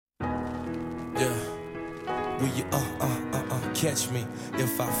Yeah. Will you catch me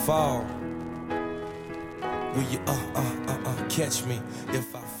if I fall? Will you catch me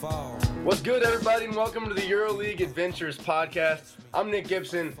if I fall? What's good, everybody, and welcome to the Euroleague Adventures podcast. I'm Nick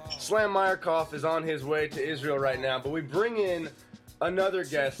Gibson. Slam Meyerkoff is on his way to Israel right now, but we bring in another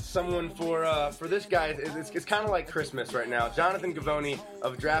guest, someone for this guy. It's kind of like Christmas right now. Jonathan Givony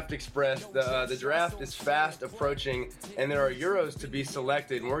of DraftExpress. The draft is fast approaching, and there are Euros to be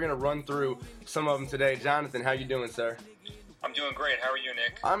selected, and we're going to run through some of them today. Jonathan, how you doing, sir? I'm doing great. How are you,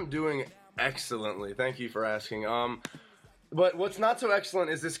 Nick? I'm doing excellently. Thank you for asking. But what's not so excellent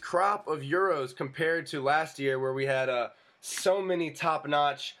is this crop of Euros compared to last year, where we had so many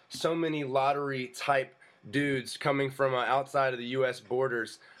top-notch, so many lottery-type dudes coming from outside of the U.S.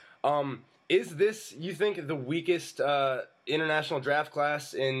 borders. Is this, you think, the weakest international draft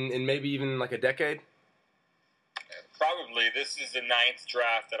class in maybe even like a decade? Probably. This is the 9th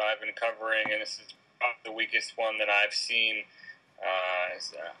draft that I've been covering, and this is probably the weakest one that I've seen.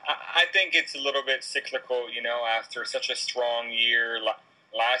 I think it's a little bit cyclical, after such a strong year.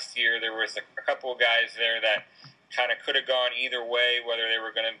 Last year, there was a couple of guys there that kind of could have gone either way, whether they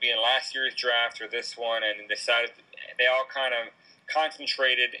were going to be in last year's draft or this one, and decided they all kind of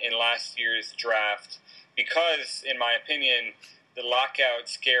concentrated in last year's draft because, in my opinion, the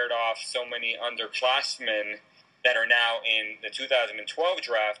lockout scared off so many underclassmen that are now in the 2012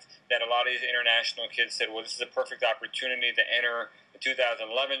 draft that a lot of these international kids said, well, this is a perfect opportunity to enter the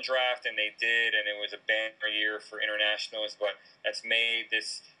 2011 draft, and they did, and it was a banner year for internationals, but that's made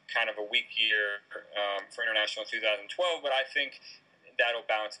this kind of a weak year for international 2012, but I think that'll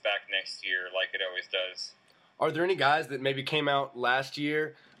bounce back next year like it always does. Are there any guys that maybe came out last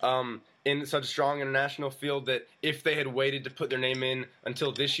year in such a strong international field that if they had waited to put their name in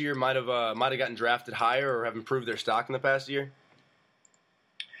until this year might have gotten drafted higher or have improved their stock in the past year?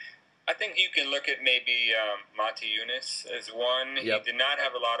 I think you can look at maybe Mati Yunus as one. Yep. He did not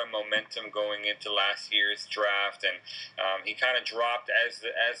have a lot of momentum going into last year's draft, and he kind of dropped as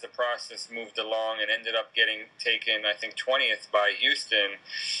the process moved along and ended up getting taken, I think, 20th by Houston.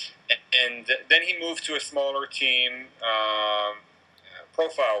 And then he moved to a smaller team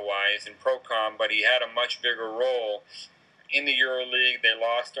profile-wise in Procom, but he had a much bigger role in the Euroleague. They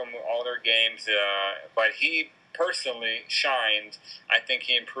lost all their games, but he personally shined. I think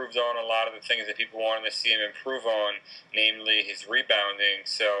he improved on a lot of the things that people wanted to see him improve on, namely his rebounding.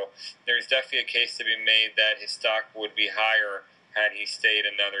 So there's definitely a case to be made that his stock would be higher had he stayed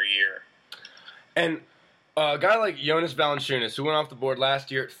another year. And a guy like Jonas Valanciunas, who went off the board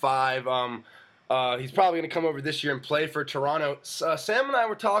last year at 5, he's probably going to come over this year and play for Toronto. Sam and I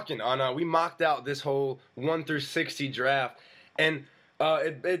were talking on, we mocked out this whole 1 through 60 draft, and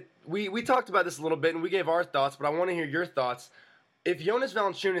we talked about this a little bit, and we gave our thoughts, but I want to hear your thoughts. If Jonas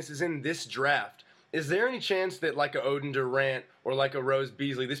Valanciunas is in this draft, is there any chance that like a Odin Durant or like a Rose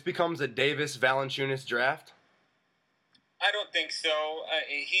Beasley, this becomes a Davis Valanciunas draft? I don't think so.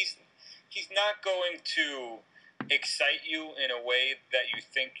 He's not going to excite you in a way that you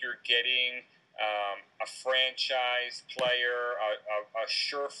think you're getting a franchise player, a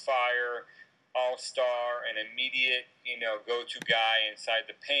surefire all-star, an immediate, go-to guy inside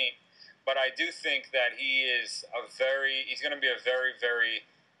the paint. But I do think that he's going to be a very, very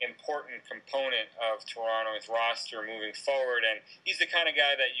important component of Toronto's roster moving forward. And he's the kind of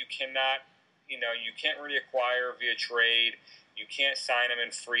guy that you cannot, you can't really acquire via trade. You can't sign him in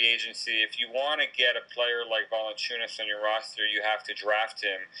free agency. If you want to get a player like Valanciunas on your roster, you have to draft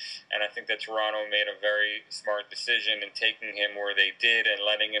him. And I think that Toronto made a very smart decision in taking him where they did and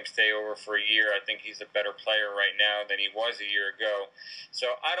letting him stay over for a year. I think he's a better player right now than he was a year ago.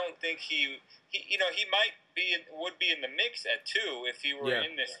 So I don't think he would be in the mix at 2 if he were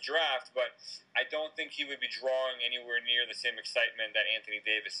in this draft, but I don't think he would be drawing anywhere near the same excitement that Anthony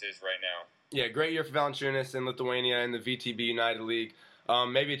Davis is right now. Yeah, great year for Valanciunas in Lithuania in the VTB United League.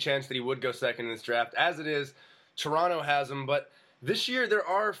 Maybe a chance that he would go second in this draft. As it is, Toronto has him, but this year there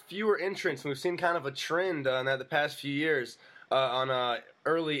are fewer entrants. We've seen kind of a trend in the past few years on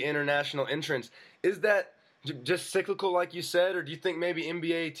early international entrants. Is that just cyclical, like you said, or do you think maybe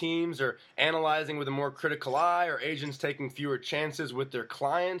NBA teams are analyzing with a more critical eye, or agents taking fewer chances with their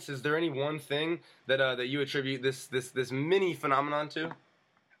clients? Is there any one thing that you attribute this mini phenomenon to?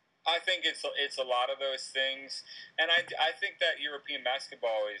 I think it's a lot of those things, and I think that European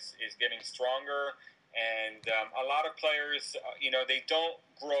basketball is getting stronger, and a lot of players, they don't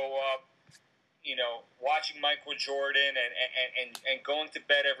grow up, watching Michael Jordan and going to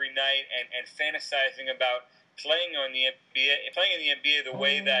bed every night and fantasizing about playing in the NBA the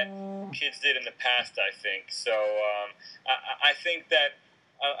way that kids did in the past, I think. So I think that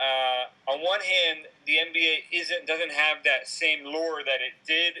a on one hand, the NBA doesn't have that same lure that it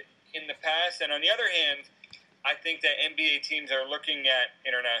did in the past, and on the other hand, I think that NBA teams are looking at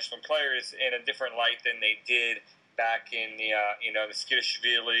international players in a different light than they did back in the the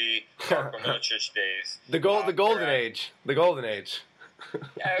Skidishvili, Marko Milicic days. The golden age. The golden age.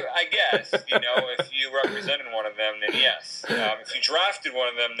 I guess, if you represented one of them, then yes. If you drafted one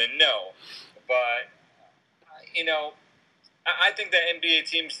of them, then no. But, I think that NBA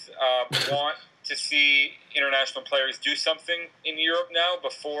teams want to see international players do something in Europe now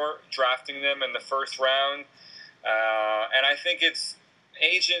before drafting them in the first round. And I think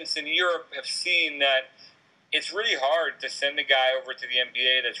agents in Europe have seen that it's really hard to send a guy over to the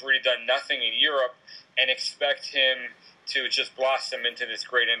NBA that's really done nothing in Europe and expect him to just blossom into this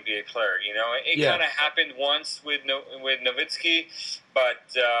great NBA player. It kind of happened once with Nowitzki, but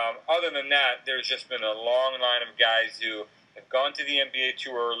other than that, there's just been a long line of guys who have gone to the NBA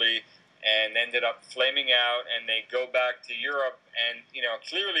too early and ended up flaming out, and they go back to Europe, and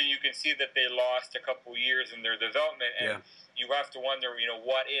clearly you can see that they lost a couple years in their development, and you have to wonder,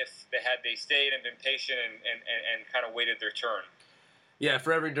 what if they stayed and been patient and kind of waited their turn. Yeah,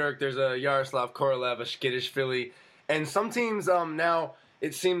 for every Dirk, there's a Yaroslav Korolev, a Skidishvili, and some teams now,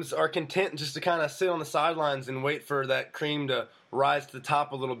 it seems, are content just to kind of sit on the sidelines and wait for that cream to rise to the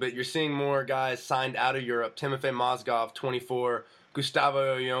top a little bit. You're seeing more guys signed out of Europe. Timofey Mozgov, 24,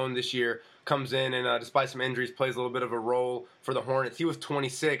 Gustavo Oyon this year comes in and, despite some injuries, plays a little bit of a role for the Hornets. He was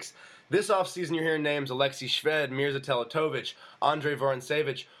 26. This offseason, you're hearing names Alexei Shved, Mirza Teletovic, Andrei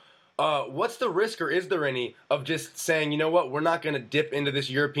Vorontsevich. What's the risk, or is there any, of just saying, you know what, we're not going to dip into this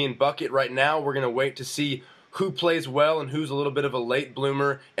European bucket right now. We're going to wait to see who plays well and who's a little bit of a late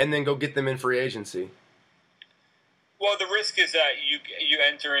bloomer, and then go get them in free agency? Well, the risk is that you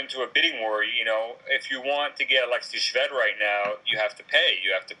enter into a bidding war. If you want to get Alexei Shved right now, you have to pay.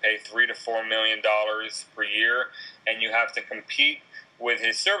 You have to pay $3 to $4 million per year, and you have to compete with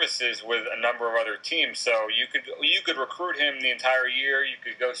his services with a number of other teams. So you could recruit him the entire year. You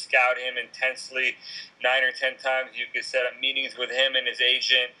could go scout him intensely 9 or 10 times. You could set up meetings with him and his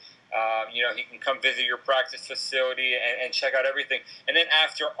agent. He can come visit your practice facility and check out everything. And then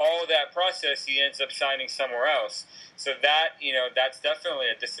after all that process, he ends up signing somewhere else. So that's definitely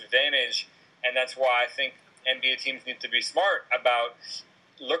a disadvantage. And that's why I think NBA teams need to be smart about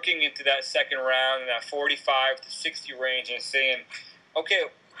looking into that second round in that 45 to 60 range and saying, okay,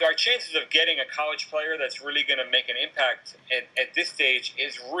 our chances of getting a college player that's really going to make an impact at this stage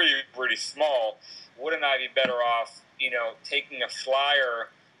is really, really small. Wouldn't I be better off, taking a flyer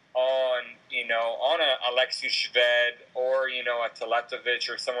on a Alexei Shved or, a Teletovic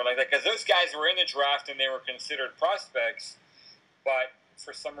or someone like that? Because those guys were in the draft and they were considered prospects, but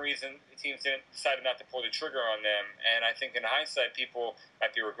for some reason teams decided not to pull the trigger on them. And I think in hindsight, people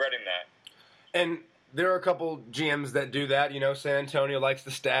might be regretting that. And there are a couple GMs that do that. San Antonio likes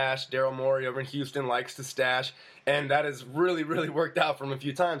to stash. Daryl Morey over in Houston likes to stash. And that has really, really worked out for him a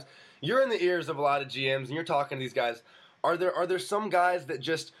few times. You're in the ears of a lot of GMs, and you're talking to these guys. Are there some guys that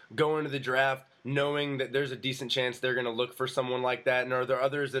just go into the draft knowing that there's a decent chance they're going to look for someone like that, and are there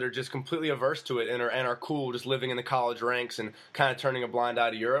others that are just completely averse to it and are cool just living in the college ranks and kind of turning a blind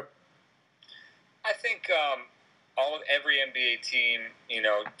eye to Europe? I think every NBA team,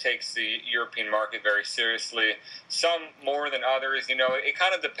 takes the European market very seriously. Some more than others. It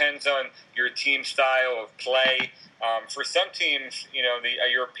kind of depends on your team style of play. For some teams,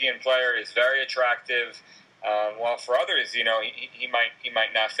 a European player is very attractive. While for others, he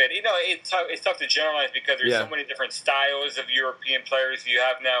might not fit. It's tough to generalize because there's so many different styles of European players. You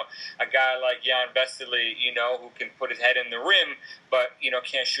have now a guy like Jan Vesely, who can put his head in the rim, but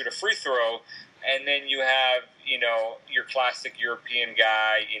can't shoot a free throw. And then you have your classic European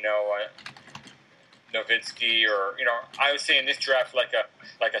guy, Nowitzki, or I would say in this draft like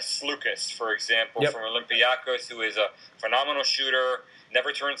a Slukas, for example, from Olympiacos, who is a phenomenal shooter,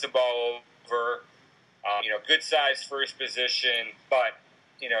 never turns the ball over. Good size first position, but,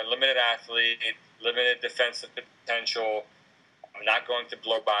 limited athlete, limited defensive potential, not going to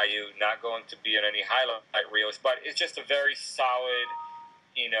blow by you, not going to be on any highlight reels, but it's just a very solid,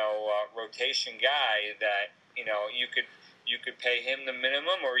 rotation guy that, you could pay him the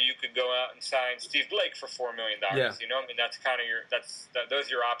minimum, or you could go out and sign Steve Blake for $4 million. That's kind of those are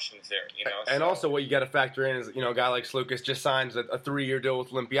your options there. And also what you got to factor in is a guy like Slukas just signs a 3-year deal with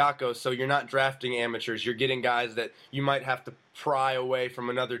Olympiacos, so you're not drafting amateurs. You're getting guys that you might have to pry away from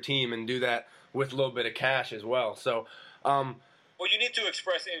another team and do that with a little bit of cash as well. So, well, Well, you need to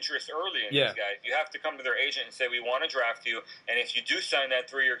express interest early in Yeah. these guys. You have to come to their agent and say, we want to draft you, and if you do sign that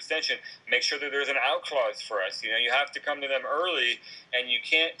 3-year extension, make sure that there's an out clause for us. You have to come to them early, and you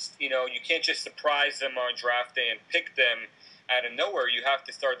can't just surprise them on draft day and pick them out of nowhere. You have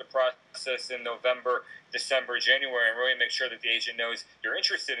to start the process in November, December, January, and really make sure that the agent knows you're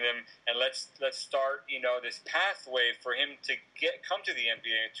interested in him, and let's start, this pathway for him to come to the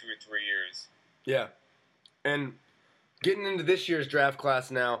NBA in 2 or 3 years. Yeah. And getting into this year's draft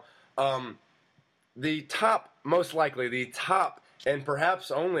class now, most likely the top, and perhaps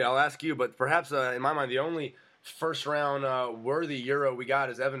only, I'll ask you, but perhaps in my mind, the only first-round worthy Euro we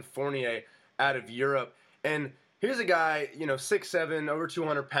got is Evan Fournier out of Europe. And here's a guy, 6'7", over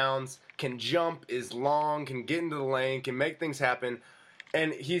 200 pounds, can jump, is long, can get into the lane, can make things happen.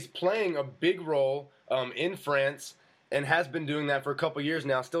 And he's playing a big role in France and has been doing that for a couple years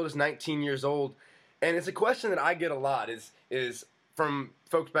now, still just 19 years old. And it's a question that I get a lot is from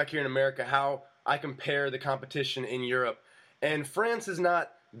folks back here in America, how I compare the competition in Europe. And France is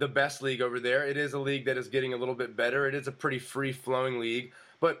not the best league over there. It is a league that is getting a little bit better. It is a pretty free-flowing league.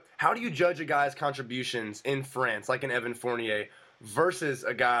 But how do you judge a guy's contributions in France, like an Evan Fournier, versus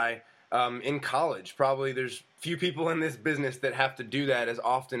a guy in college? Probably there's few people in this business that have to do that as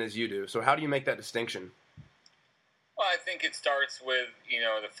often as you do. So how do you make that distinction? Well, I think it starts with,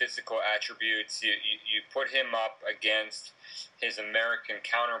 the physical attributes. You put him up against his American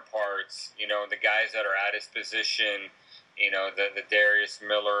counterparts, the guys that are at his position, the Darius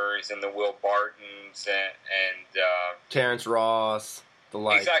Millers and the Will Bartons and Terrence Ross, the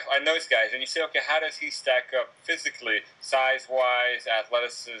like. Exactly, and those guys. And you say, okay, how does he stack up physically, size-wise,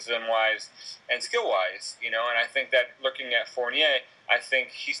 athleticism-wise, and skill-wise? And I think that looking at Fournier, I think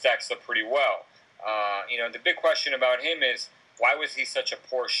he stacks up pretty well. The big question about him is, why was he such a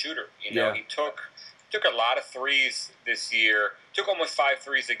poor shooter? He took a lot of threes this year, took almost 5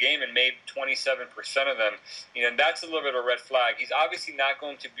 threes a game and made 27% of them. That's a little bit of a red flag. He's obviously not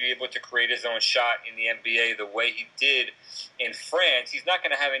going to be able to create his own shot in the NBA the way he did in France. He's not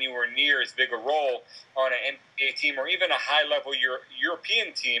going to have anywhere near as big a role on an NBA team or even a high-level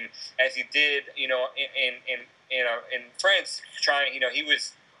European team as he did, in France.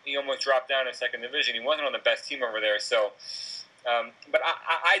 He almost dropped down in second division. He wasn't on the best team over there. So, but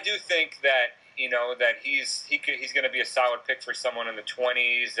I do think that that he's going to be a solid pick for someone in the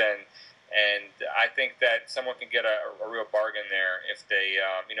 20s, and I think that someone can get a real bargain there if they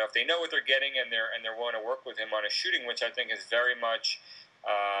if they know what they're getting and they're willing to work with him on his shooting, which I think is very much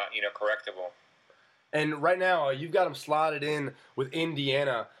correctable. And right now you've got him slotted in with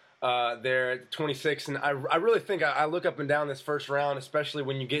Indiana. There at 26, and I really think I look up and down this first round, especially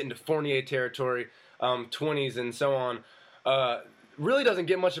when you get into Fournier territory, 20s and so on. Really doesn't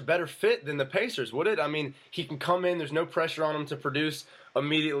get much a better fit than the Pacers, would it? I mean, he can come in. There's no pressure on him to produce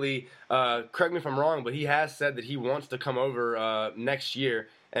immediately. Correct me if I'm wrong, but he has said that he wants to come over next year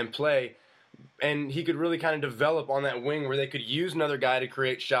and play. And he could really kind of develop on that wing where they could use another guy to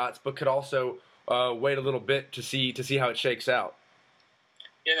create shots, but could also wait a little bit to see how it shakes out.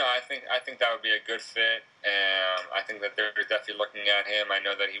 I think that would be a good fit. I think that they're definitely looking at him. I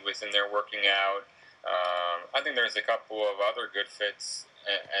know that he was in there working out. I think there's a couple of other good fits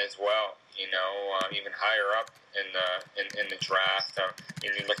as well. Even higher up in the draft.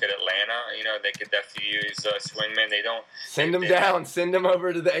 You look at Atlanta. They could definitely use swingmen. They don't send them down. Send them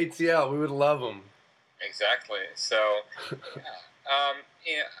over to the ATL. We would love them. Exactly. So.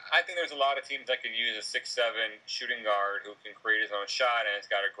 I think there's a lot of teams that could use a 6'7" shooting guard who can create his own shot and has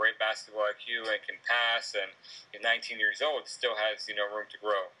got a great basketball IQ and can pass, and he's 19 years old, still has room to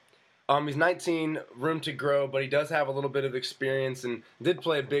grow. He's 19, room to grow, but he does have a little bit of experience and did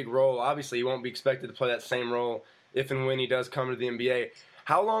play a big role. Obviously, he won't be expected to play that same role if and when he does come to the NBA.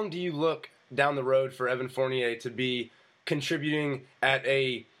 How long do you look down the road for Evan Fournier to be contributing at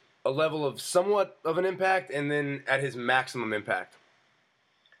a level of somewhat of an impact and then at his maximum impact?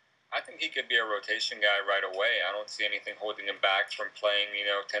 I think he could be a rotation guy right away. I don't see anything holding him back from playing,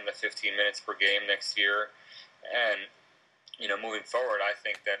 10 to 15 minutes per game next year. And, moving forward, I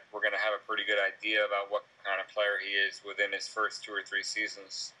think that we're going to have a pretty good idea about what kind of player he is within his first 2 or 3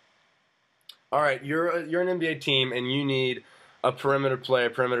 seasons. All right, you're an NBA team, and you need a perimeter player,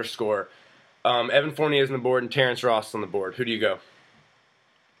 perimeter scorer. Evan Fournier is on the board, and Terrence Ross is on the board. Who do you go?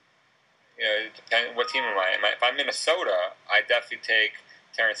 It depends. What team am I? If I'm Minnesota, I definitely take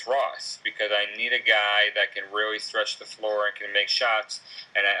Terrence Ross, because I need a guy that can really stretch the floor and can make shots,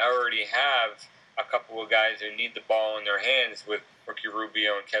 and I already have a couple of guys who need the ball in their hands with Ricky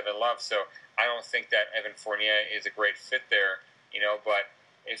Rubio and Kevin Love, so I don't think that Evan Fournier is a great fit there, but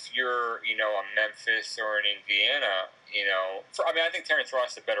if you're, a Memphis or an Indiana, I think Terrence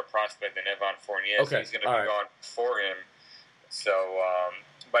Ross is a better prospect than Evan Fournier, so he's going to be gone for him. So,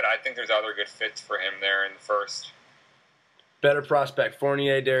 but I think there's other good fits for him there in the first. Better prospect,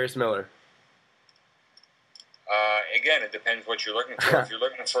 Fournier, Darius Miller. Again, it depends what you're looking for. If you're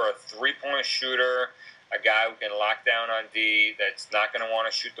looking for a three-point shooter, a guy who can lock down on D, that's not going to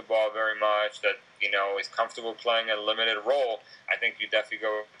want to shoot the ball very much, that, is comfortable playing a limited role, I think you definitely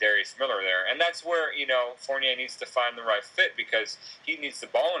go with Darius Miller there. And that's where, Fournier needs to find the right fit because he needs the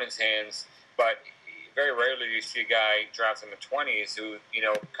ball in his hands, but very rarely do you see a guy drafted in the 20s who,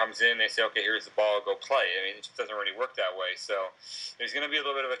 comes in, they say, okay, here's the ball, go play. I mean, it just doesn't really work that way. So there's going to be a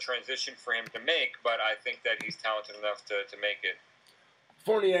little bit of a transition for him to make, but I think that he's talented enough to make it.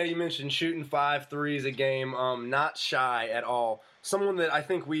 Fournier, you mentioned shooting 5 threes a game, not shy at all. Someone that I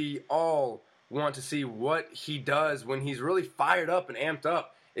think we all want to see what he does when he's really fired up and amped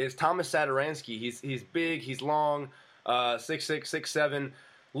up is Thomas Satoransky. He's big, he's long, 6'6", 6'7",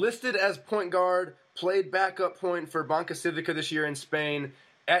 listed as point guard, played backup point for Banca Civica this year in Spain,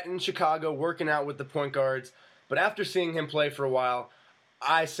 in Chicago, working out with the point guards. But after seeing him play for a while,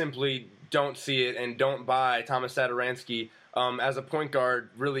 I simply don't see it and don't buy Thomas Satoransky as a point guard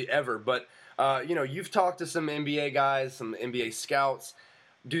really ever. But, you've talked to some NBA guys, some NBA scouts.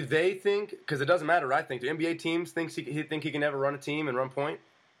 Do they think, because it doesn't matter, I think, do NBA teams think he can ever run a team and run point?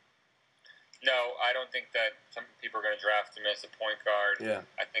 No, I don't think that some people are going to draft him as a point guard. Yeah.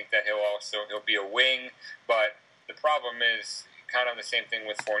 I think that he'll be a wing, but the problem is kind of the same thing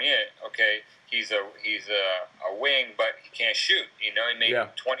with Fournier. Okay, he's a wing, but he can't shoot. He made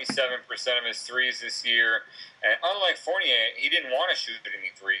 27% of his threes this year, and unlike Fournier, he didn't want to shoot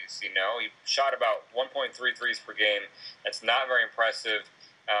any threes. He shot about 1.3 threes per game. That's not very impressive.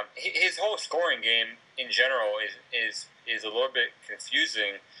 His whole scoring game in general is a little bit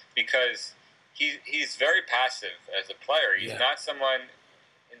confusing because he's very passive as a player. He's not someone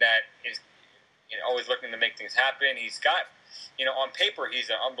that is always looking to make things happen. He's got, on paper, he's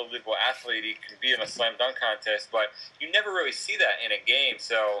an unbelievable athlete. He can be in a slam dunk contest, but you never really see that in a game.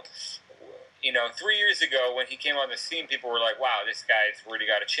 So, 3 years ago when he came on the scene, people were like, wow, this guy's really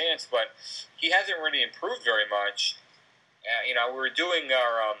got a chance, but he hasn't really improved very much. We were doing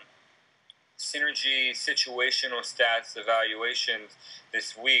our synergy situational stats evaluations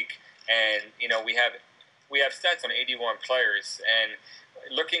this week, and we have stats on 81 players,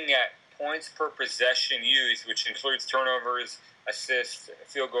 and looking at points per possession used, which includes turnovers, assists,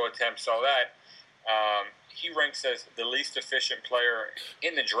 field goal attempts, all that, he ranks as the least efficient player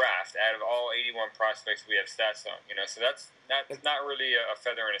in the draft out of all 81 prospects we have stats on. So that's not really a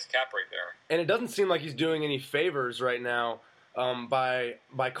feather in his cap right there. And it doesn't seem like he's doing any favors right now by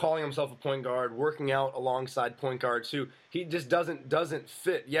calling himself a point guard, working out alongside point guards who he just doesn't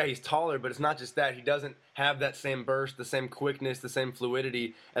fit. Yeah, he's taller, but it's not just that. He doesn't have that same burst, the same quickness, the same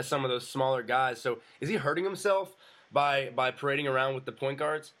fluidity as some of those smaller guys. So is he hurting himself by parading around with the point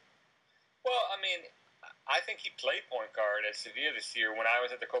guards? Well, I think he played point guard at Sevilla this year. When I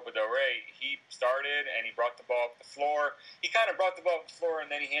was at the Copa del Rey, he started and he brought the ball up the floor. He kind of brought the ball up the floor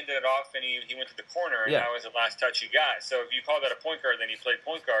and then he handed it off and he went to the corner, and that was the last touch he got. So if you call that a point guard, then he played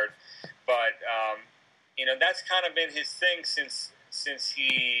point guard. But, that's kind of been his thing since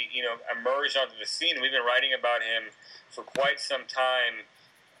he, emerged onto the scene. We've been writing about him for quite some time.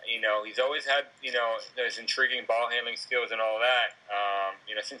 He's always had, those intriguing ball handling skills and all that.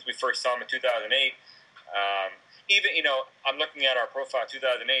 Since we first saw him in 2008. I'm looking at our profile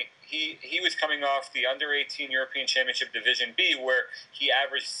 2008. He was coming off the under-18 European Championship Division B, where he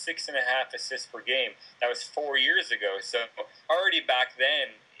averaged 6.5 assists per game. That was 4 years ago. So already back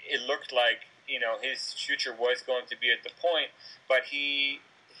then, it looked like his future was going to be at the point. But he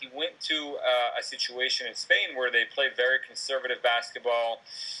went to a situation in Spain where they played very conservative basketball,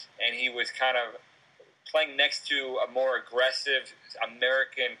 and he was kind of playing next to a more aggressive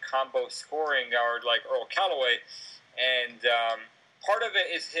American combo scoring guard like Earl Callaway. And part of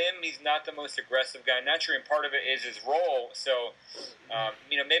it is him. He's not the most aggressive guy naturally, and part of it is his role. So,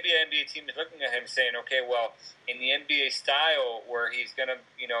 maybe an NBA team is looking at him saying, okay, well, in the NBA style where he's going to,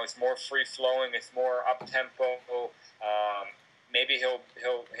 it's more free-flowing, it's more up-tempo, maybe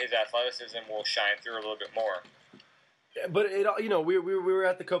his athleticism will shine through a little bit more. Yeah, but we were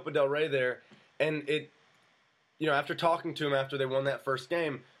at the Copa del Rey there, and after talking to him after they won that first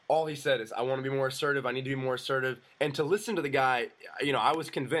game, all he said is, I want to be more assertive, I need to be more assertive. And to listen to the guy, I was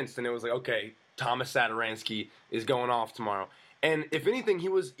convinced, and it was like, okay, Thomas Satoransky is going off tomorrow. And if anything, he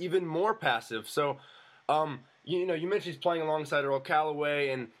was even more passive. So, you mentioned he's playing alongside Earl Callaway,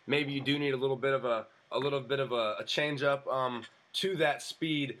 and maybe you do need a little bit of a change up. to that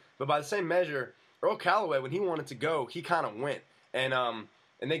speed. But by the same measure, Earl Callaway, when he wanted to go, he kind of went. And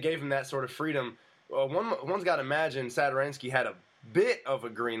they gave him that sort of freedom. One's got to imagine Satoransky had a bit of a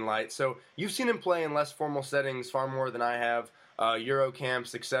green light. So you've seen him play in less formal settings far more than I have, Euro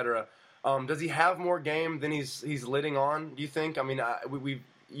camps, etc. Does he have more game than he's letting on, do you think? I mean,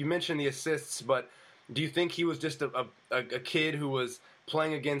 you mentioned the assists, but do you think he was just a kid who was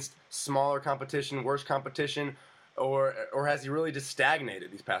playing against smaller competition, worse competition, or has he really just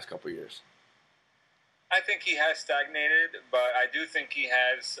stagnated these past couple of years? I think he has stagnated, but I do think he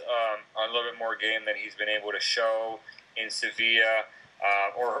has a little bit more game than he's been able to show in Sevilla,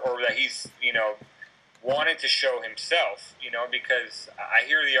 or that he's, wanted to show himself, because I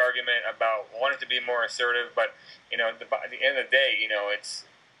hear the argument about wanting to be more assertive, but, at the end of the day, it's,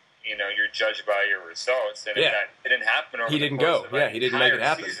 you're judged by your results, and if that didn't happen over he didn't the course go. of Yeah, he didn't make it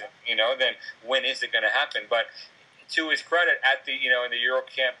happen. Season, then when is it going to happen? But to his credit, at the in the Euro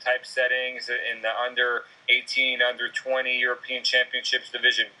camp type settings, in the under 18, under 20 European Championships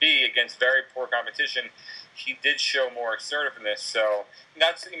Division B against very poor competition, he did show more assertiveness. So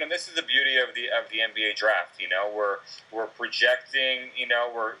that's this is the beauty of the NBA draft. We're projecting.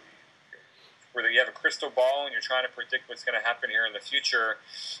 Where you have a crystal ball and you're trying to predict what's going to happen here in the future,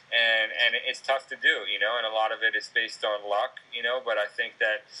 and it's tough to do, and a lot of it is based on luck, but I think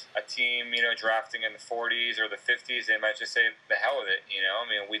that a team, drafting in the 40s or the 50s, they might just say, the hell with it, I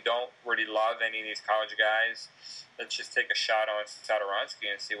mean, we don't really love any of these college guys. Let's just take a shot on Satoransky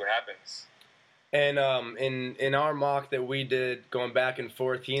and see what happens. And in our mock that we did, going back and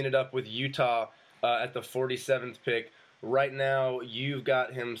forth, he ended up with Utah at the 47th pick. Right now, you've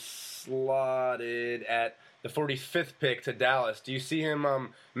got him slotted at the 45th pick to Dallas. Do you see him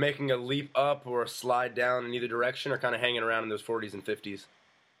making a leap up or a slide down in either direction, or kind of hanging around in those 40s and 50s?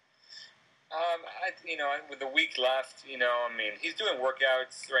 With the week left, he's doing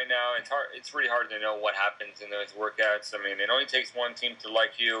workouts right now. It's really hard to know what happens in those workouts. I mean, it only takes one team to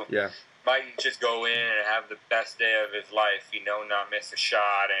like you. Yeah. Might just go in and have the best day of his life, not miss a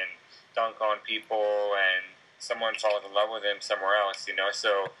shot and dunk on people, and someone falls in love with him somewhere else,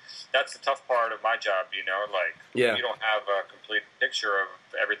 So that's the tough part of my job, you don't have a complete picture of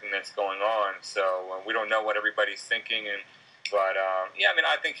everything that's going on. So we don't know what everybody's thinking. But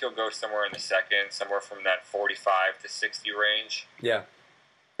I think he'll go somewhere in the second, somewhere from that 45 to 60 range. Yeah.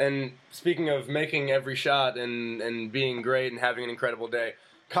 And speaking of making every shot and being great and having an incredible day,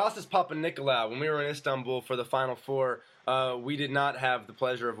 Kostas Papanikolaou, when we were in Istanbul for the Final Four, we did not have the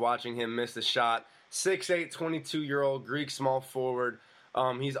pleasure of watching him miss a shot. 6'8", 22-year-old Greek small forward.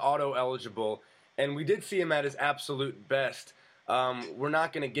 He's auto-eligible. And we did see him at his absolute best. We're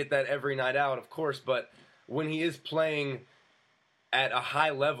not going to get that every night out, of course, but when he is playing at a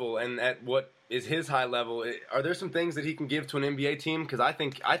high level and at what is his high level, are there some things that he can give to an NBA team? Because I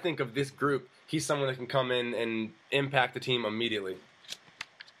think of this group, he's someone that can come in and impact the team immediately.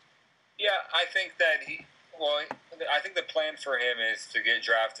 Yeah, I think that I think the plan for him is to get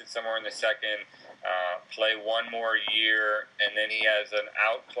drafted somewhere in the second, play one more year, and then he has an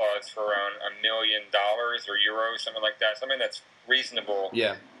out clause for around $1 million or euros, something like that, something that's reasonable.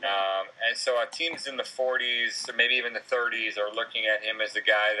 Yeah. And so teams in the 40s or maybe even the 30s are looking at him as the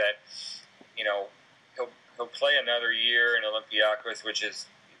guy that, he'll play another year in Olympiacos, which is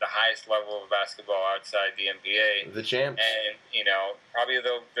the highest level of basketball outside the NBA. The champs. And, probably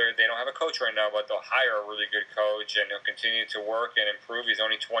they don't have a coach right now, but they'll hire a really good coach, and he'll continue to work and improve. He's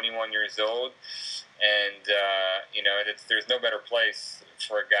only 21 years old. And, there's no better place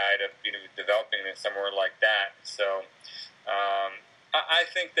for a guy to be developing than somewhere like that. So I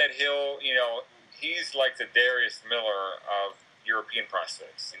think that he's like the Darius Miller of European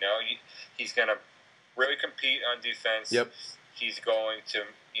prospects. He's going to really compete on defense. Yep. He's going to,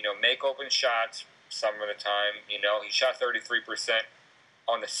 make open shots some of the time. He shot 33%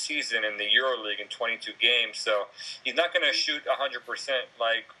 on the season in the Euroleague in 22 games. So he's not going to shoot 100%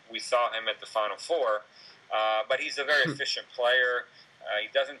 like we saw him at the Final Four. But he's a very efficient player. He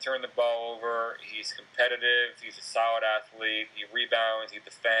doesn't turn the ball over. He's competitive. He's a solid athlete. He rebounds. He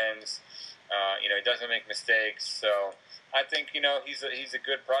defends. He doesn't make mistakes. So I think, he's a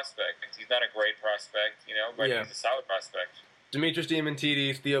good prospect. He's not a great prospect, but he's a solid prospect. Dimitris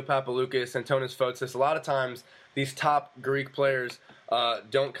Diamantidis, Theo Papaloukas, Antonis Fotis. A lot of times these top Greek players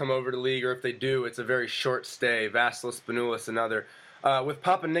don't come over to the league, or if they do, it's a very short stay. Vassilis Spanoulis, another. With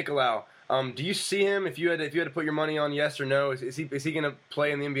Papanikolaou, do you see him? If you had to put your money on yes or no, is he going to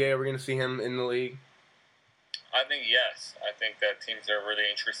play in the NBA? Are we going to see him in the league? I think yes. I think that teams are really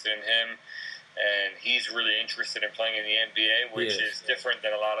interested in him. and he's really interested in playing in the NBA, which is different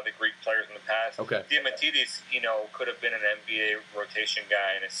than a lot of the Greek players in the past. Okay. Diamantidis, could have been an NBA rotation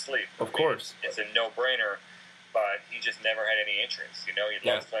guy in his sleep. Of course. It's a no-brainer, but he just never had any interest. He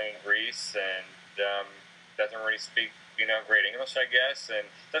loves playing in Greece and doesn't really speak, great English, I guess, and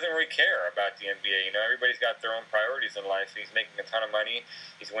doesn't really care about the NBA. Everybody's got their own priorities in life. He's making a ton of money.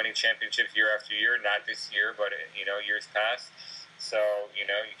 He's winning championships year after year, not this year, but, years past. So, you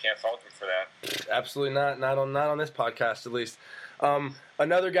can't fault him for that. Absolutely not. Not on this podcast, at least.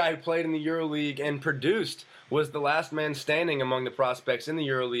 Another guy who played in the Euroleague and produced was the last man standing among the prospects in the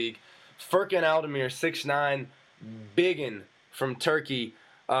Euroleague. Furkan Aldemir, 6'9", biggin from Turkey.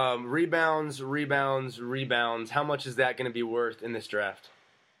 Rebounds. How much is that going to be worth in this draft?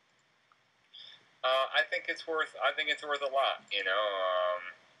 I think it's worth a lot.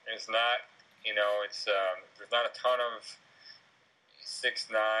 It's not. There's not a ton of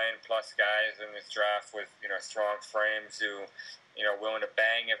 6'9" plus guys in this draft with strong frames who willing to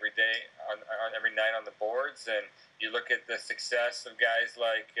bang every day on every night on the boards. And you look at the success of guys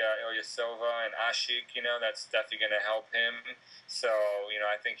like Ilyasova and Ashik, that's definitely going to help him. So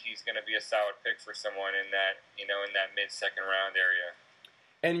I think he's going to be a solid pick for someone in that mid-second round area.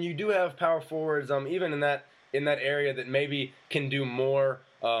 And you do have power forwards, even in that area that maybe can do more.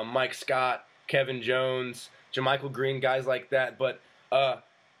 Mike Scott, Kevin Jones, JaMychal Green, guys like that. But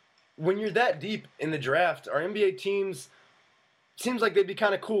when you're that deep in the draft, our NBA teams seems like they'd be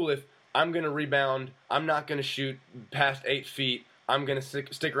kind of cool if I'm going to rebound, I'm not going to shoot past 8 feet, I'm going to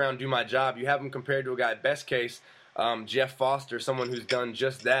stick around and do my job. You have them compared to a guy, best case, Jeff Foster, someone who's done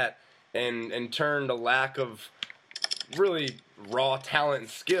just that and turned a lack of really raw talent and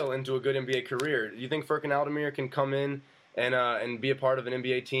skill into a good NBA career. Do you think Furkan Aldemir can come in and be a part of an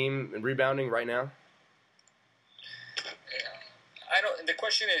NBA team and rebounding right now? The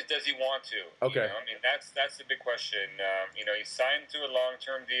question is, does he want to? Okay. That's the big question. He signed to a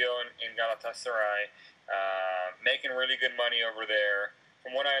long-term deal in Galatasaray, making really good money over there.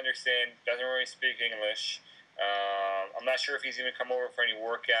 From what I understand, doesn't really speak English. I'm not sure if he's even come over for any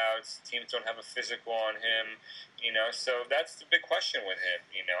workouts. Teams don't have a physical on him. So that's the big question with him.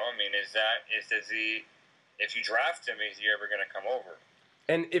 If you draft him, is he ever going to come over?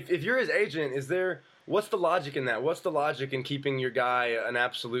 And if you're his agent, what's the logic in that? What's the logic in keeping your guy an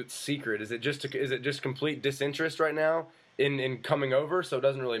absolute secret? Is it just complete disinterest right now in coming over, so it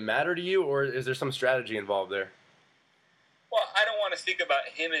doesn't really matter to you, or is there some strategy involved there? Well, I don't want to speak about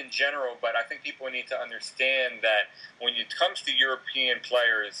him in general, but I think people need to understand that when it comes to European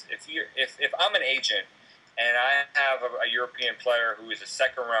players, if I'm an agent and I have a European player who is a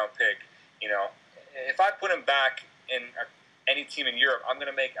second-round pick, if I put him back in any team in Europe, I'm going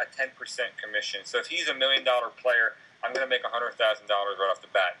to make a 10% commission. So if he's $1 million player, I'm going to make $100,000 right off the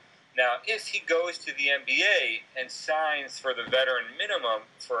bat. Now, if he goes to the NBA and signs for the veteran minimum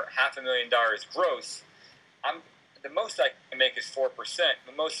for $500,000 gross, the most I can make is 4%.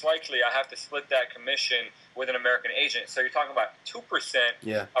 But most likely, I have to split that commission with an American agent. So you're talking about 2%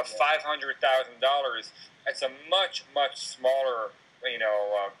 of $500,000. That's a much, much smaller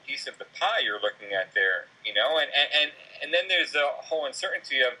piece of the pie you're looking at there, and then there's the whole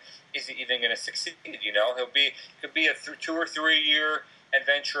uncertainty of, is he even going to succeed? Could be a 2 or 3 year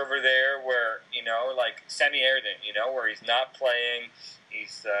adventure over there where like Semi Erden, where he's not playing,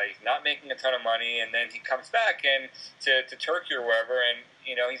 he's not making a ton of money, and then he comes back and to Turkey or wherever, and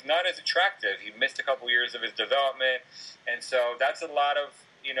he's not as attractive. He missed a couple years of his development, and so that's a lot of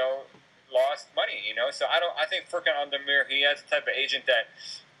lost money, So I think Furkan Aldemir, he has the type of agent that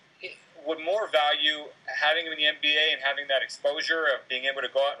would more value having him in the NBA and having that exposure of being able to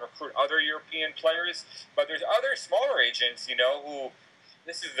go out and recruit other European players. But there's other smaller agents, who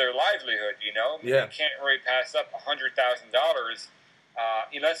this is their livelihood, Yeah. They can't really pass up $100,000.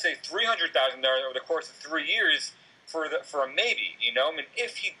 Let's say $300,000 over the course of 3 years for a maybe,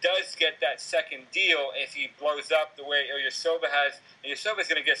 if he does get that second deal, if he blows up the way Ilyasova has, Ilyasova's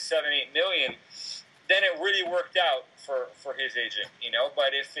going to get $7-8 million, then it really worked out for his agent,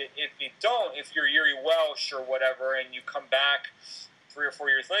 But if you're Yuri Welsh or whatever, and you come back 3 or 4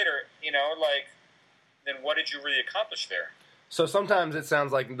 years later, then what did you really accomplish there? So sometimes it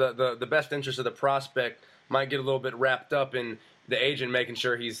sounds like the best interest of the prospect might get a little bit wrapped up in the agent making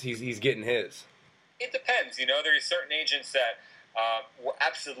sure he's getting his. It depends. There's certain agents that will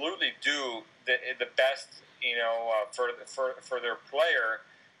absolutely do the best, for their player,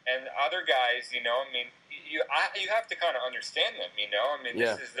 and other guys, you have to kind of understand them.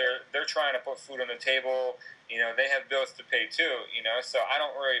 Yeah. They're trying to put food on the table. They have bills to pay too. So I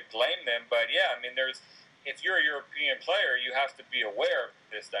don't really blame them. But yeah, if you're a European player, you have to be aware of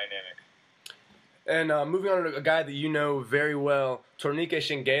this dynamic. And moving on to a guy that you know very well, Tornike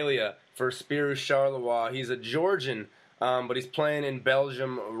Shengelia for Spiru Charleroi. He's a Georgian, but he's playing in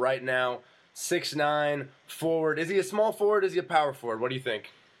Belgium right now. 6'9", forward. Is he a small forward? Is he a power forward? What do you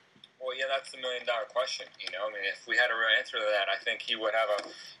think? Well, yeah, that's the million-dollar question. I mean, if we had a real answer to that, I think he would have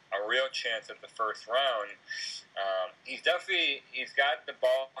a real chance at the first round. He's got the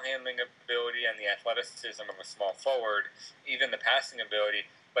ball handling ability and the athleticism of a small forward, even the passing ability,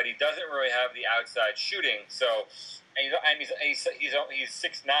 but he doesn't really have the outside shooting. So, and he's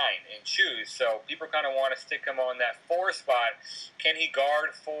 6'9" in shoes, so people kind of want to stick him on that 4 spot. Can he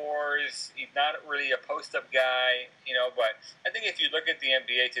guard 4s? He's not really a post-up guy, but I think if you look at the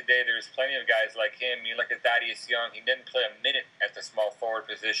NBA today, there's plenty of guys like him. You look at Thaddeus Young, he didn't play a minute at the small forward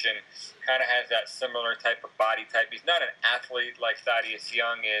position, kind of has that similar type of body type. He's not an athlete like Thaddeus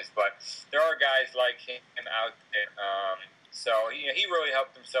Young is, but there are guys like him out there. So he really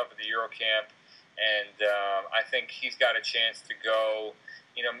helped himself at the Eurocamp. And I think he's got a chance to go,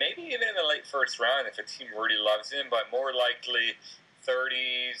 maybe even in the late first round if a team really loves him, but more likely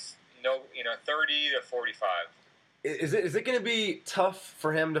 30s, 30 to 45. Is it going to be tough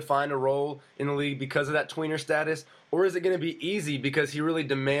for him to find a role in the league because of that tweener status, or is it going to be easy because he really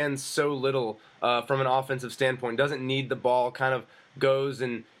demands so little from an offensive standpoint? Doesn't need the ball, kind of goes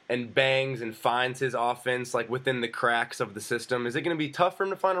and bangs and finds his offense like within the cracks of the system. Is it going to be tough for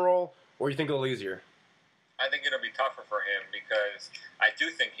him to find a role? Or you think a little easier? I think it'll be tougher for him because I do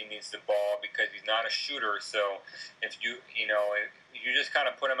think he needs the ball because he's not a shooter. So if you just kind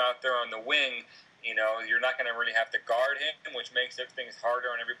of put him out there on the wing, you're not going to really have to guard him, which makes things harder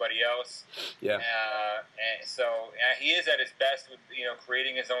on everybody else. Yeah. And so he is at his best with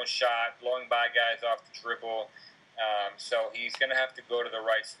creating his own shot, blowing by guys off the dribble. So he's going to have to go to the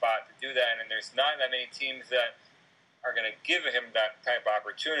right spot to do that. And there's not that many teams that are going to give him that type of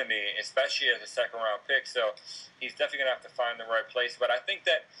opportunity, especially as a second-round pick. So he's definitely going to have to find the right place. But I think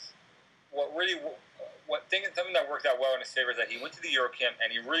that something that worked out well in his favor is that he went to the Eurocamp and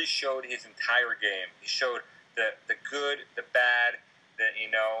he really showed his entire game. He showed the good, the bad,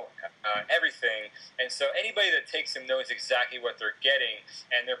 everything. And so anybody that takes him knows exactly what they're getting,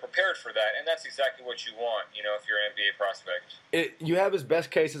 and they're prepared for that. And that's exactly what you want, if you're an NBA prospect. You have his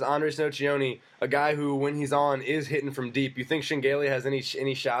best case as Andres Nocioni, a guy who, when he's on, is hitting from deep. You think Shengelia has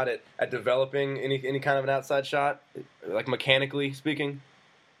any shot at developing any kind of an outside shot, like mechanically speaking?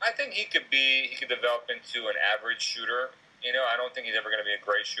 I think he could develop into an average shooter. I don't think he's ever going to be a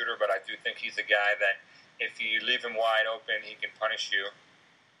great shooter, but I do think he's a guy that if you leave him wide open, he can punish you.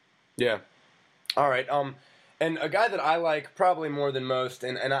 Yeah. All right. And a guy that I like probably more than most,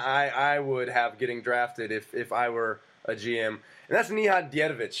 and I would have getting drafted if I were a GM, and that's Nihad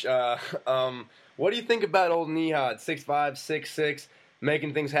Djedovic. What do you think about old Nihad, 6'5", 6'6",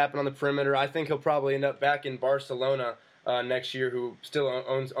 making things happen on the perimeter? I think he'll probably end up back in Barcelona next year, who still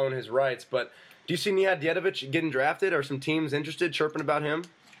own his rights. But do you see Nihad Djedovic getting drafted? Are some teams interested, chirping about him?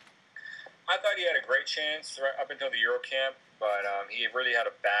 I thought he had a great chance up until the Eurocamp, but he really had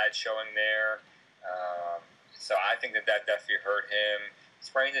a bad showing there. So I think that definitely hurt him.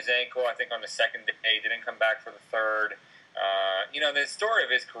 Sprained his ankle, I think, on the second day. Didn't come back for the third. The story of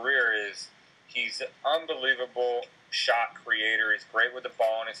his career is he's an unbelievable shot creator. He's great with the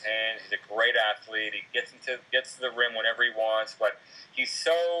ball in his hand. He's a great athlete. He gets to the rim whenever he wants, but he's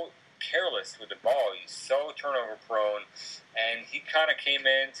so careless with the ball. He's so turnover prone, and he kind of came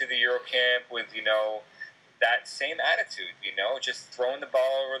into the Eurocamp with that same attitude, just throwing the ball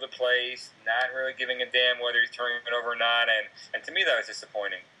all over the place, not really giving a damn whether he's turning it over or not, and to me that was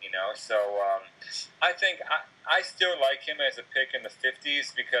disappointing. So I think I still like him as a pick in the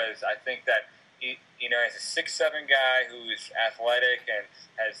 50s because I think that he, as a 6'7" guy who's athletic and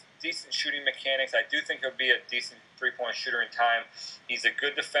has decent shooting mechanics, I do think he'll be a decent three-point shooter in time. He's a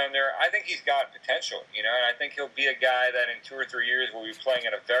good defender. I think he's got potential, and I think he'll be a guy that in 2 or 3 years will be playing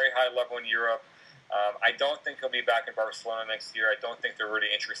at a very high level in Europe. I don't think he'll be back in Barcelona next year. I don't think they're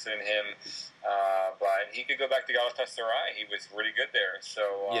really interested in him. But he could go back to Galatasaray. He was really good there.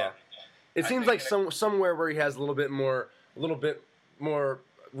 So yeah, it seems like somewhere where he has a little bit more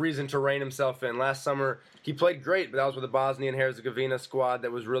reason to rein himself in. Last summer he played great, but that was with the Bosnia and Herzegovina squad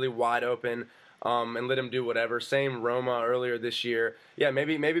that was really wide open and let him do whatever. Same Roma earlier this year. Yeah,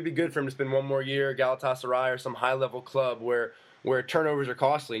 maybe it'd be good for him to spend one more year Galatasaray or some high level club where turnovers are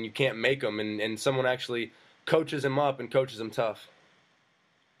costly and you can't make them, and someone actually coaches him up and coaches him tough.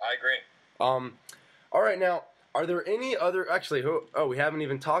 I agree. All right, now, are there any other... Actually, we haven't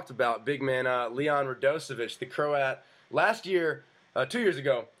even talked about big man Leon Radosevic, the Croat. Last year, 2 years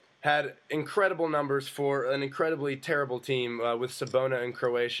ago, had incredible numbers for an incredibly terrible team with Sabona in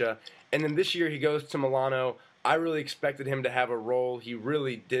Croatia. And then this year he goes to Milano. I really expected him to have a role. He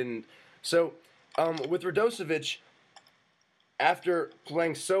really didn't. So with Radosevic, after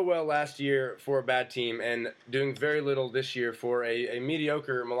playing so well last year for a bad team and doing very little this year for a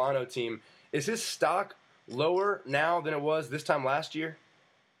mediocre Milano team, is his stock lower now than it was this time last year?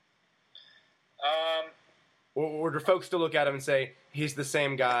 Or do folks still look at him and say, he's the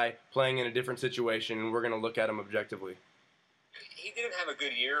same guy playing in a different situation, and we're going to look at him objectively? He didn't have a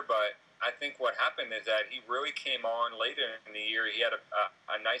good year, but I think what happened is that he really came on later in the year. He had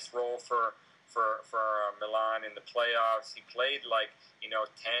a nice role for Milan in the playoffs. He played 10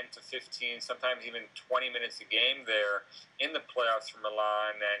 to 15, sometimes even 20 minutes a game there in the playoffs for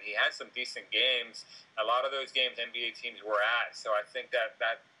Milan, and he had some decent games. A lot of those games NBA teams were at, so I think that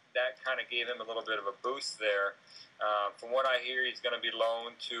kind of gave him a little bit of a boost there. From what I hear, he's going to be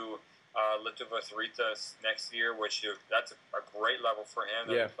loaned to Lietuvos Rytas next year, that's a great level for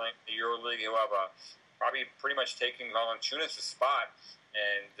him. They'll be playing the Euroleague. He'll have probably pretty much taking Valančiūnas' spot,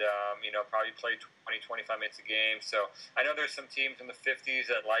 and probably play 20-25 minutes a game. So I know there's some teams in the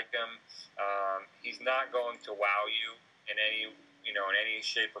 50s that like him. He's not going to wow you in any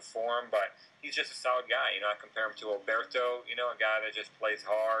shape or form, but he's just a solid guy. I compare him to Alberto, a guy that just plays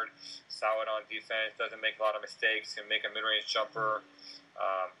hard, solid on defense, doesn't make a lot of mistakes, can make a mid-range jumper,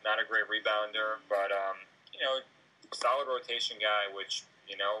 not a great rebounder, but solid rotation guy, which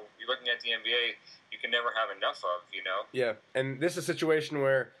you're looking at the NBA, you can never have enough of, Yeah, and this is a situation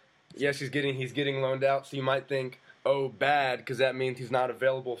where, yes, he's getting loaned out, so you might think, oh, bad, because that means he's not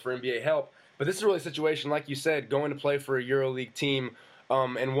available for NBA help. But this is really a situation, like you said, going to play for a EuroLeague team,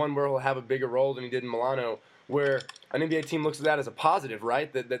 and one where he'll have a bigger role than he did in Milano, where an NBA team looks at that as a positive,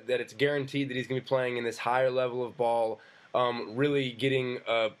 right? That it's guaranteed that he's going to be playing in this higher level of ball, really getting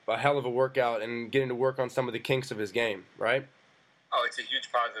a hell of a workout and getting to work on some of the kinks of his game, right? Oh, it's a huge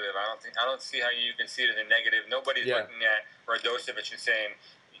positive. I don't see how you can see it as a negative. Nobody's looking at Radosevic and saying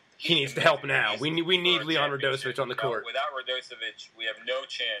he needs to help now. We need Leon Radosevic on the court. Without Radosevic, we have no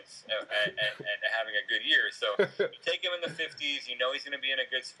chance at having a good year. So you take him in the 50s. He's going to be in a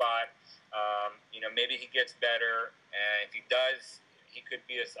good spot. Maybe he gets better, and if he does, he could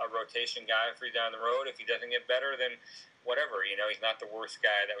be a rotation guy for you down the road. If he doesn't get better, then whatever. He's not the worst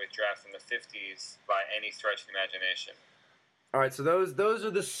guy that was drafted in the 50s by any stretch of the imagination. All right, so those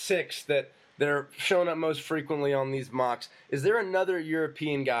are the six that are showing up most frequently on these mocks. Is there another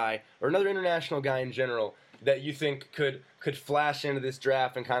European guy or another international guy in general that you think could flash into this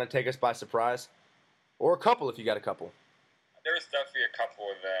draft and kind of take us by surprise? Or a couple, if you got a couple. There's definitely a couple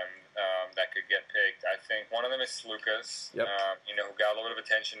of them that could get picked. I think one of them is Slukas, who got a little bit of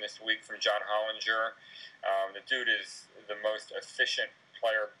attention this week from John Hollinger. The dude is the most efficient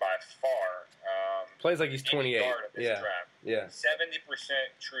player by far. Plays like he's 28. Draft. Yeah. 70%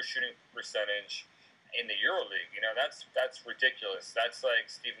 true shooting percentage in the Euroleague. That's ridiculous. That's like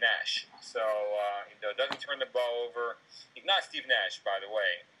Steve Nash. So, doesn't turn the ball over. He's not Steve Nash, by the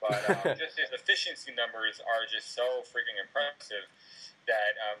way, but just his efficiency numbers are just so freaking impressive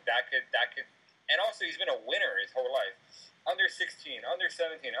that that could. And also, he's been a winner his whole life. Under 16, under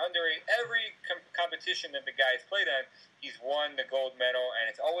 17, under 8, every competition that the guy's played on, he's won the gold medal, and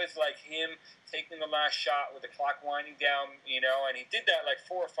it's always like him taking the last shot with the clock winding down, and he did that like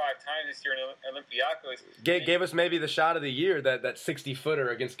 4 or 5 times this year in Olympiacos. Gave us maybe the shot of the year, that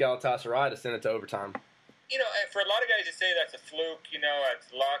 60-footer against Galatasaray to send it to overtime. And for a lot of guys to say that's a fluke, it's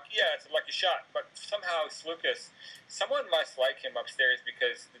luck. Yeah, it's a lucky shot, but somehow Slukas, someone must like him upstairs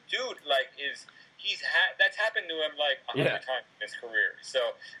because the dude is. That's happened to him 100 times in his career.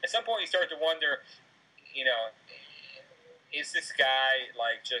 So at some point you start to wonder, is this guy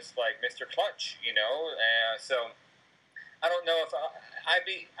just like Mr. Clutch? So I don't know if I'd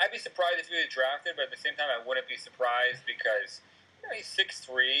be surprised if he was drafted, but at the same time I wouldn't be surprised because he's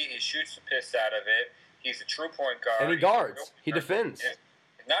 6'3", he shoots the piss out of it. He's a true point guard. And he guards. He defends.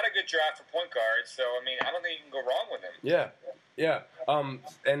 Not a good draft for point guards. So I don't think you can go wrong with him. Yeah. Yeah,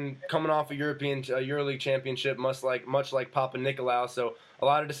 and coming off a EuroLeague championship, much like Papa Nicolau, so a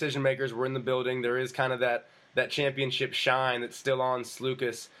lot of decision makers were in the building. There is kind of that championship shine that's still on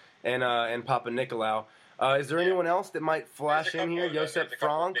Slukas and Papa Nicolau. Is there anyone else that might flash in here? Josep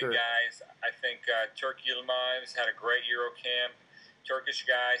Frank or guys? I think Turk Yilmaz had a great Euro camp. Turkish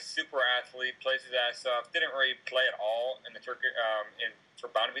guy, super athlete, plays his ass off. Didn't really play at all in the for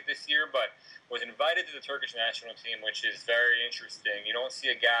Banvit this year, but was invited to the Turkish national team, which is very interesting. You don't see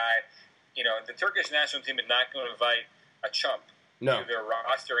a guy, the Turkish national team is not going to invite a chump to their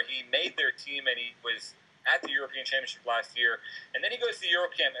roster. He made their team, and he was at the European Championship last year. And then he goes to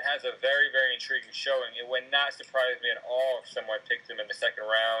Eurocamp and has a very, very intriguing showing. It would not surprise me at all if someone picked him in the second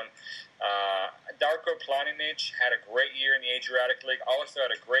round. Darko Planinic had a great year in the Adriatic League, also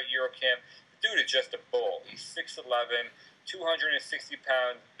had a great Eurocamp. The dude is just a bull. He's 6'11", 260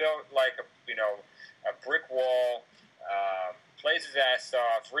 pounds, built like a brick wall. Plays his ass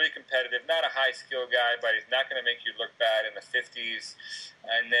off, really competitive, not a high-skill guy, but he's not going to make you look bad in the 50s.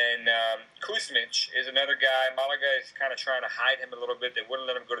 And then Kuzmic is another guy. Malaga is kind of trying to hide him a little bit. They wouldn't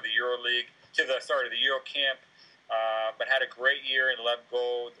let him go to the Eurocamp, but had a great year in Lev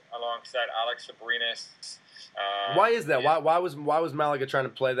Gold alongside Alex Sabrinas. Why is that? Why was Malaga trying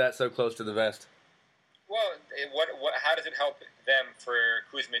to play that so close to the vest? Well, how does it help them for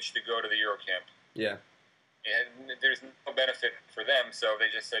Kuzmic to go to the Eurocamp? Yeah. And there's no benefit for them, so they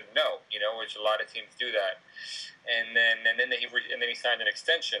just said no, which a lot of teams do that. And then he signed an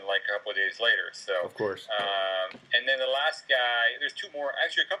extension like a couple of days later. So of course. And then the last guy, there's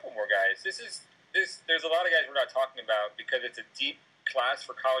a couple more guys. There's a lot of guys we're not talking about because it's a deep class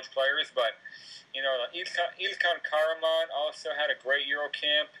for college players. But Ilkan Karaman also had a great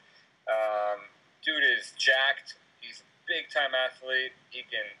Eurocamp. Dude is jacked. He's a big time athlete. He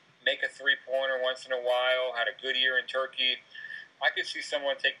can make a three-pointer once in a while, had a good year in Turkey. I could see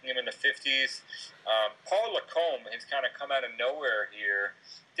someone taking him in the 50s. Paul Lacombe has kind of come out of nowhere here.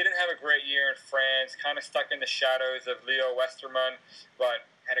 Didn't have a great year in France, kind of stuck in the shadows of Leo Westermann, but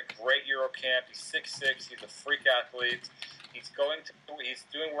had a great Eurocamp. He's 6'6", he's a freak athlete. He's doing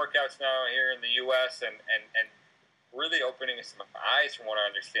workouts now here in the U.S. and really opening some eyes from what I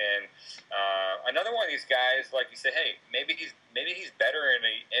understand. Another one of these guys, like you say, hey, maybe he's better in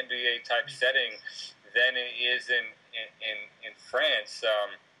an NBA type setting than he is in France.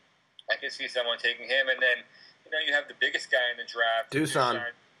 I can see someone taking him, and then you have the biggest guy in the draft,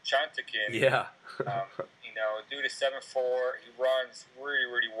 Dusan Chantakin. Yeah. Dude is 7'4". He runs really,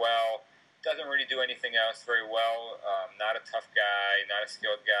 really well. Doesn't really do anything else very well. Not a tough guy, not a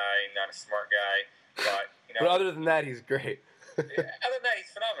skilled guy, not a smart guy. But other than that, he's great. Other than that,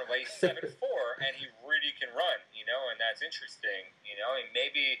 he's phenomenal. But he's 7'4", and he really can run. And that's interesting. And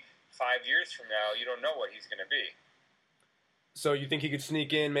maybe 5 years from now, you don't know what he's going to be. So you think he could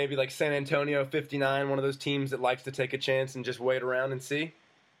sneak in maybe like San Antonio 59, one of those teams that likes to take a chance and just wait around and see?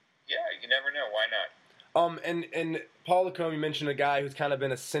 Yeah, you never know. Why not? And Paul Lacombe, you mentioned a guy who's kind of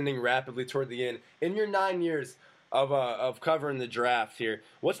been ascending rapidly toward the end. In your 9 years of covering the draft here,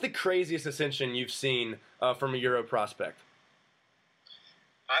 what's the craziest ascension you've seen from a Euro prospect?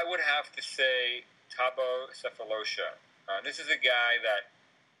 I would have to say Thabo Sefolosha. This is a guy that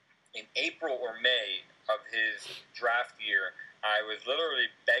in April or May of his draft year, I was literally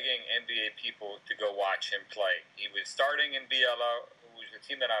begging NBA people to go watch him play. He was starting in BLO, who's a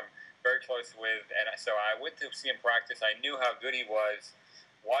team that I'm very close with, and so I went to see him practice. I knew how good he was.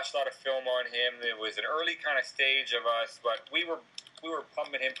 Watched a lot of film on him. It was an early kind of stage of us, but we were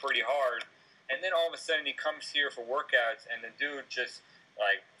pumping him pretty hard. And then all of a sudden he comes here for workouts, and the dude just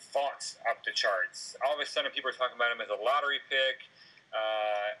like thoughts up the charts. All of a sudden people are talking about him as a lottery pick,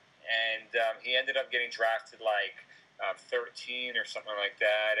 and he ended up getting drafted like 13 or something like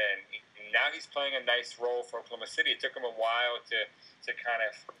that. And now he's playing a nice role for Oklahoma City. It took him a while to kind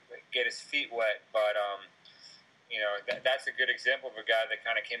of get his feet wet, but that's a good example of a guy that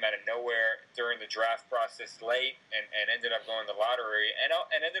kind of came out of nowhere during the draft process late and ended up going to the lottery and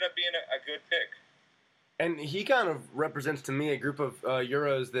ended up being a good pick. And he kind of represents to me a group of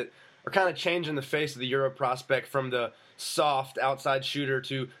Euros that are kind of changing the face of the Euro prospect from the soft outside shooter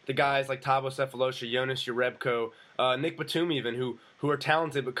to the guys like Thabo Sefolosha, Jonas Jerebko, Nick Batum even, who are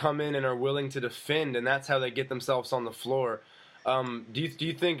talented but come in and are willing to defend, and that's how they get themselves on the floor. Do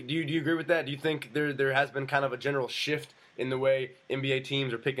you agree with that? Do you think there has been kind of a general shift in the way NBA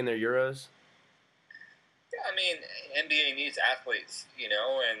teams are picking their Euros? Yeah, I mean, NBA needs athletes,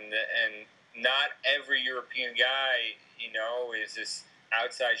 and not every European guy, is this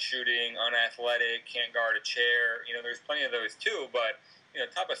outside shooting, unathletic, can't guard a chair. There's plenty of those too, but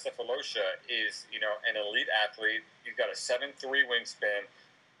Thabo Sefolosha is, an elite athlete. He's got a 7'3" wingspan.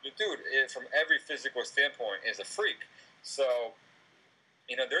 The dude, from every physical standpoint, is a freak. So,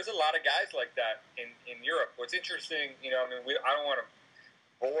 there's a lot of guys like that in Europe. What's interesting, I don't want to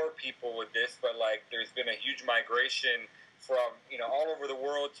bore people with this, but like there's been a huge migration from, all over the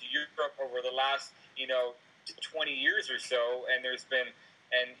world to Europe over the last, 20 years or so. And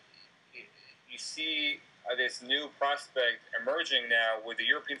you see this new prospect emerging now with the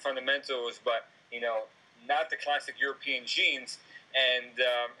European fundamentals, but, not the classic European genes. And,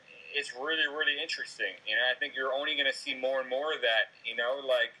 it's really, really interesting. I think you're only going to see more and more of that,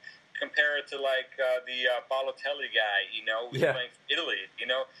 like compare it to like the Balotelli guy, who's playing for Italy.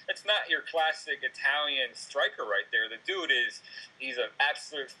 It's not your classic Italian striker right there. The dude he's an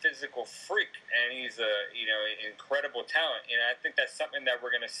absolute physical freak, and he's an incredible talent. And I think that's something that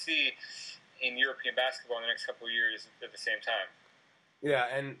we're going to see in European basketball in the next couple of years at the same time. Yeah,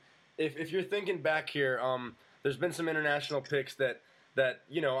 and if you're thinking back here, there's been some international picks that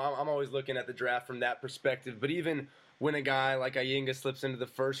I'm always looking at the draft from that perspective. But even when a guy like Ayinga slips into the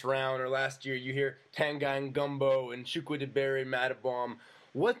first round, or last year you hear Tanguy Ngumbo and Chukwudibere Madibom,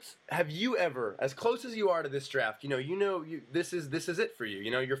 what have you ever, as close as you are to this draft, this is it for you.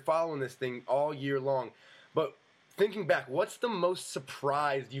 You're following this thing all year long. But thinking back, what's the most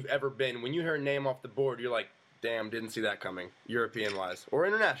surprised you've ever been when you hear a name off the board? You're like, damn, didn't see that coming, European-wise, or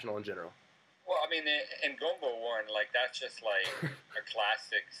international in general. Well, I mean, in Ngumbo one, that's just a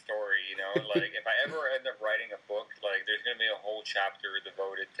classic story, if I ever end up writing a book, there's going to be a whole chapter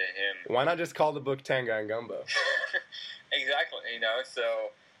devoted to him. Why not just call the book Tanguy Ngumbo? Exactly,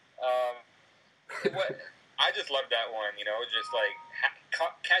 so I just love that one, just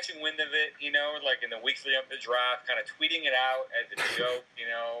catching wind of it, in the weeks leading up to the draft, kind of tweeting it out as a joke,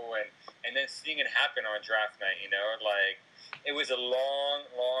 and then seeing it happen on draft night, it was a long,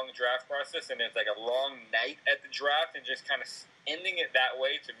 long draft process, and it's a long night at the draft, and just kind of ending it that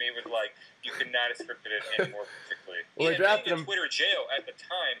way to me was you could not have scripted it any more perfectly. Well, and being in Twitter jail at the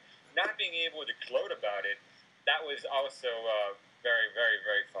time, not being able to gloat about it, that was also very, very,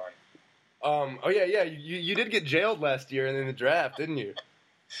 very fun. You did get jailed last year in the draft, didn't you?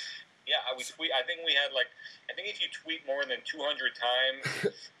 Yeah, I think we had I think if you tweet more than 200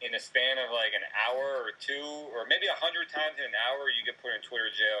 times in a span of an hour or two, or maybe 100 times in an hour, you get put in Twitter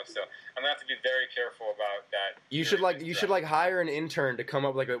jail. So I'm gonna have to be very careful about that. You should hire an intern to come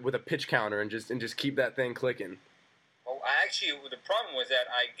up with a pitch counter and just keep that thing clicking. Well, the problem was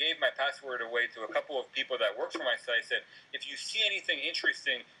that I gave my password away to a couple of people that work for my site. I said, if you see anything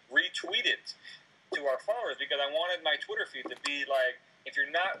interesting, retweet it to our followers, because I wanted my Twitter feed to be if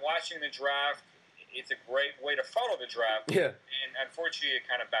you're not watching the draft, it's a great way to follow the draft. Yeah. And unfortunately, it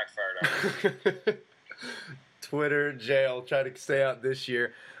kind of backfired on me. Twitter jail. Try to stay out this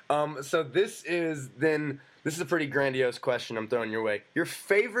year. So this is a pretty grandiose question I'm throwing your way. Your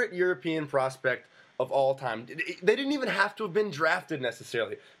favorite European prospect of all time. They didn't even have to have been drafted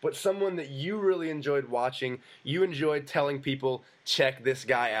necessarily, but someone that you really enjoyed watching, you enjoyed telling people, check this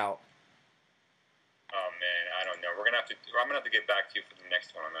guy out. Oh man, I don't know. I'm gonna have to get back to you for the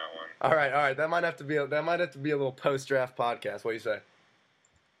next one on that one. All right. That might have to be a little post-draft podcast. What do you say?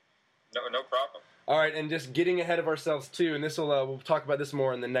 No problem. All right, and just getting ahead of ourselves too, and we'll talk about this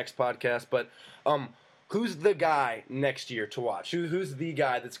more in the next podcast. But who's the guy next year to watch? Who's the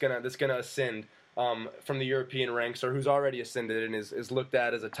guy that's gonna ascend from the European ranks, or who's already ascended and is looked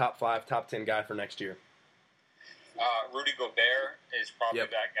at as a top 5, top 10 guy for next year? Rudy Gobert is probably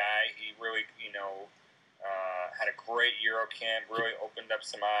that guy. He really, had a great Euro camp, really opened up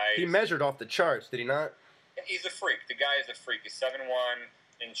some eyes. He measured off the charts, did he not? He's a freak. The guy is a freak. He's 7'1"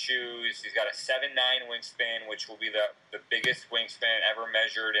 in shoes. He's got a 7'9" wingspan, which will be the biggest wingspan ever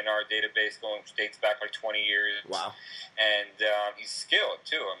measured in our database, dates back 20 years. Wow. And he's skilled,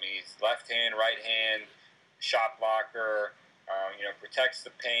 too. I mean, he's left hand, right hand, shot blocker, protects the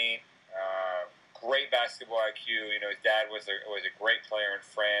paint, great basketball IQ. His dad was a great player in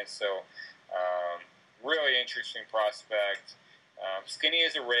France, so really interesting prospect. Skinny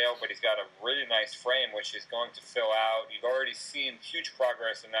as a rail, but he's got a really nice frame, which is going to fill out. You've already seen huge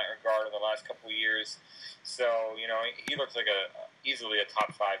progress in that regard in the last couple of years. So, he looks like easily a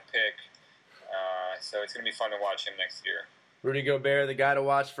top 5 pick. So it's going to be fun to watch him next year. Rudy Gobert, the guy to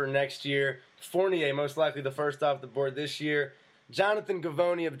watch for next year. Fournier, most likely the first off the board this year. Jonathan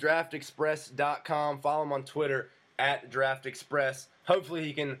Givony of DraftExpress.com. Follow him on Twitter @DraftExpress. Hopefully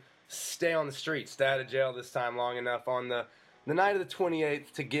he can stay on the street, stay out of jail this time long enough on the night of the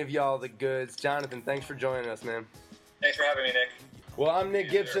 28th to give y'all the goods. Jonathan, thanks for joining us, man. Thanks for having me, Nick. Well, I'm Nick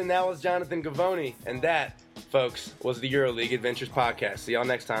Gibson. That was Jonathan Givony. And that, folks, was the Euroleague Adventures Podcast. See y'all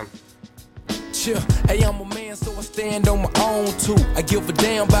next time. Chill. Hey, I'm a man, so I stand on my own, too. I give a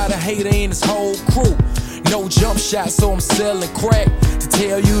damn about a hater and his whole crew. No jump shot, so I'm selling crack. To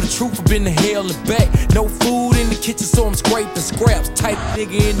tell you the truth, I've been to hell and back. No food in the kitchen, so I'm scraping scraps. Type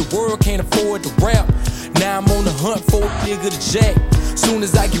nigga in the world, can't afford to rap. Now I'm on the hunt for a nigga to jack. Soon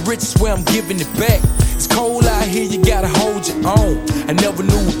as I get rich, I swear I'm giving it back. It's cold out here, you gotta hold your own. I never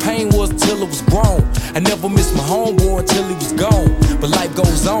knew what pain was until it was grown. I never missed my homeboy until he was gone. But life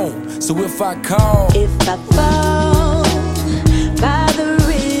goes on, so if I fall